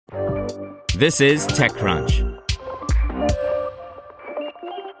This is TechCrunch.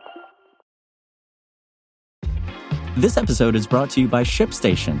 This episode is brought to you by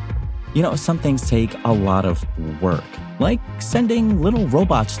ShipStation. You know, some things take a lot of work, like sending little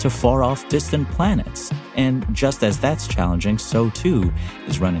robots to far-off distant planets. And just as that's challenging, so too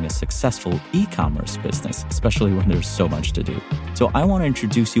is running a successful e-commerce business, especially when there's so much to do. So I want to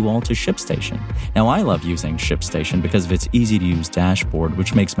introduce you all to ShipStation. Now, I love using ShipStation because of its easy-to-use dashboard,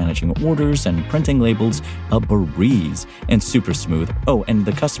 which makes managing orders and printing labels a breeze and super smooth. Oh, and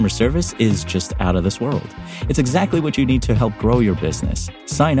the customer service is just out of this world. It's exactly what you need to help grow your business.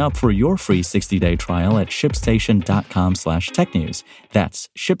 Sign up for your free 60-day trial at shipstation.com/technews. That's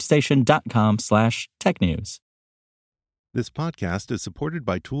shipstation.com/technews. This podcast is supported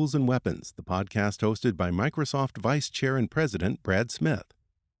by Tools and Weapons, the podcast hosted by Microsoft Vice Chair and President Brad Smith.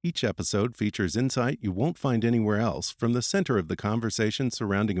 Each episode features insight you won't find anywhere else from the center of the conversation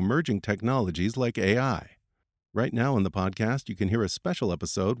surrounding emerging technologies like AI. Right now in the podcast, you can hear a special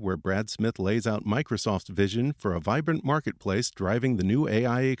episode where Brad Smith lays out Microsoft's vision for a vibrant marketplace driving the new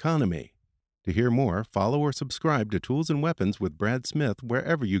AI economy. To hear more, follow or subscribe to Tools and Weapons with Brad Smith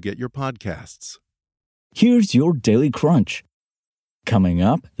wherever you get your podcasts. Here's your Daily Crunch. Coming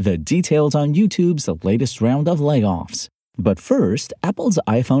up, the details on YouTube's latest round of layoffs. But first, Apple's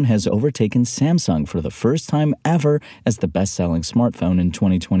iPhone has overtaken Samsung for the first time ever as the best-selling smartphone in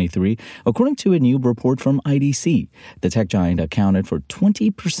 2023, according to a new report from IDC. The tech giant accounted for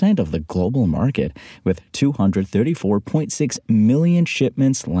 20% of the global market, with 234.6 million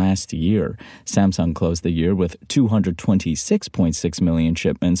shipments last year. Samsung closed the year with 226.6 million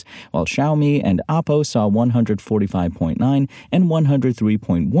shipments, while Xiaomi and Oppo saw 145.9 and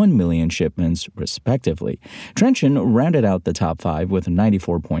 103.1 million shipments, respectively. Transsion rounded out the top five with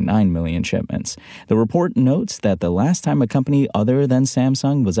 94.9 million shipments. The report notes that the last time a company other than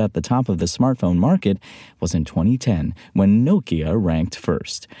Samsung was at the top of the smartphone market was in 2010, when Nokia ranked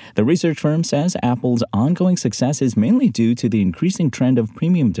first. The research firm says Apple's ongoing success is mainly due to the increasing trend of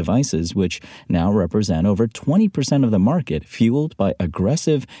premium devices, which now represent over 20% of the market, fueled by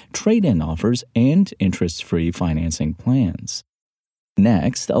aggressive trade-in offers and interest-free financing plans.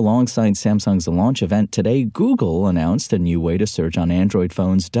 Next, alongside Samsung's launch event today, Google announced a new way to search on Android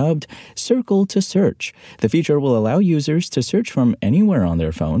phones dubbed Circle to Search. The feature will allow users to search from anywhere on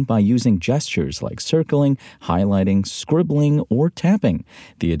their phone by using gestures like circling, highlighting, scribbling, or tapping.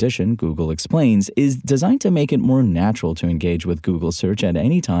 The addition, Google explains, is designed to make it more natural to engage with Google Search at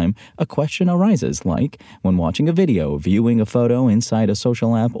any time a question arises, like when watching a video, viewing a photo inside a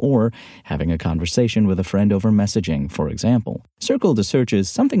social app, or having a conversation with a friend over messaging, for example. Circle to Search is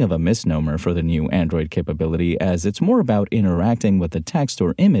something of a misnomer for the new Android capability, as it's more about interacting with the text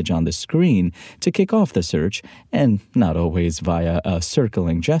or image on the screen to kick off the search, and not always via a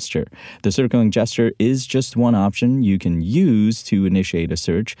circling gesture. The circling gesture is just one option you can use to initiate a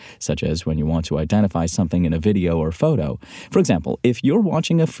search, such as when you want to identify something in a video or photo. For example, if you're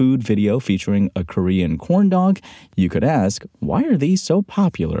watching a food video featuring a Korean corn dog, you could ask, "Why are these so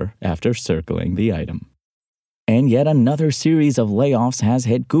popular?" after circling the item. And yet another series of layoffs has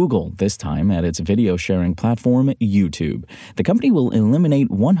hit Google, this time at its video-sharing platform, YouTube. The company will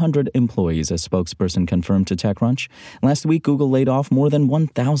eliminate 100 employees, a spokesperson confirmed to TechCrunch. Last week, Google laid off more than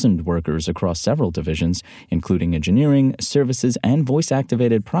 1,000 workers across several divisions, including engineering, services, and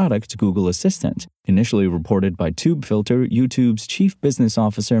voice-activated product Google Assistant. Initially reported by TubeFilter, YouTube's chief business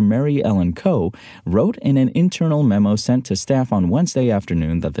officer Mary Ellen Coe wrote in an internal memo sent to staff on Wednesday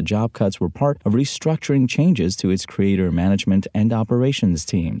afternoon that the job cuts were part of restructuring changes to its creator management and operations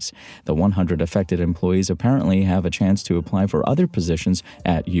teams. The 100 affected employees apparently have a chance to apply for other positions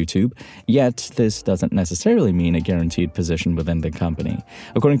at YouTube, yet this doesn't necessarily mean a guaranteed position within the company.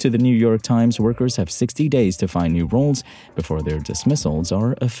 According to the New York Times, workers have 60 days to find new roles before their dismissals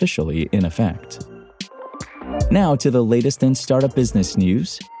are officially in effect. Now to the latest in startup business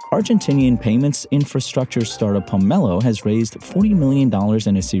news. Argentinian payments infrastructure startup Pomelo has raised $40 million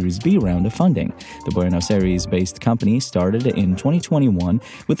in a Series B round of funding. The Buenos Aires-based company started in 2021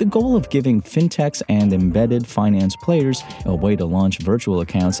 with the goal of giving fintechs and embedded finance players a way to launch virtual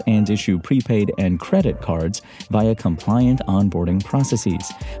accounts and issue prepaid and credit cards via compliant onboarding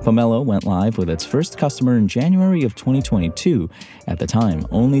processes. Pomelo went live with its first customer in January of 2022, at the time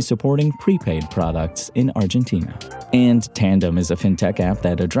only supporting prepaid products in Argentina. And Tandem is a fintech app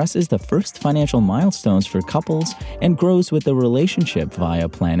that addresses addresses the first financial milestones for couples and grows with the relationship via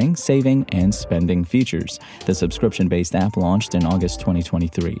planning, saving, and spending features. The subscription-based app launched in August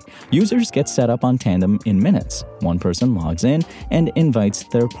 2023. Users get set up on Tandem in minutes. One person logs in and invites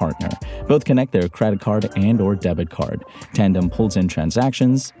their partner. Both connect their credit card and/or debit card. Tandem pulls in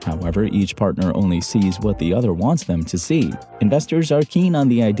transactions. However, each partner only sees what the other wants them to see. Investors are keen on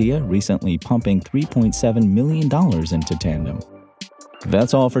the idea, recently pumping $3.7 million into Tandem.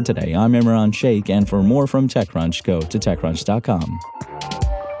 That's all for today. I'm Imran Sheikh, and for more from TechCrunch, go to TechCrunch.com.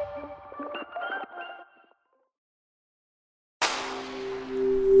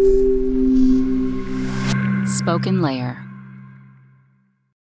 Spoken Layer.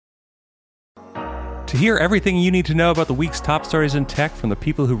 To hear everything you need to know about the week's top stories in tech from the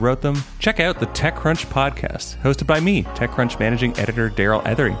people who wrote them, check out the TechCrunch podcast, hosted by me, TechCrunch managing editor Daryl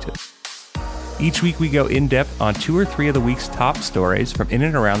Etherington. Each week we go in-depth on 2 or 3 of the week's top stories from in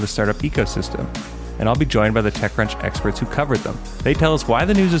and around the startup ecosystem, and I'll be joined by the TechCrunch experts who covered them. They tell us why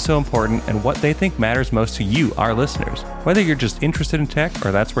the news is so important and what they think matters most to you, our listeners, whether you're just interested in tech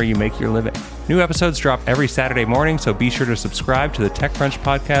or that's where you make your living. New episodes drop every Saturday morning, so be sure to subscribe to the TechCrunch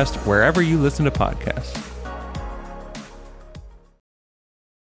podcast wherever you listen to podcasts.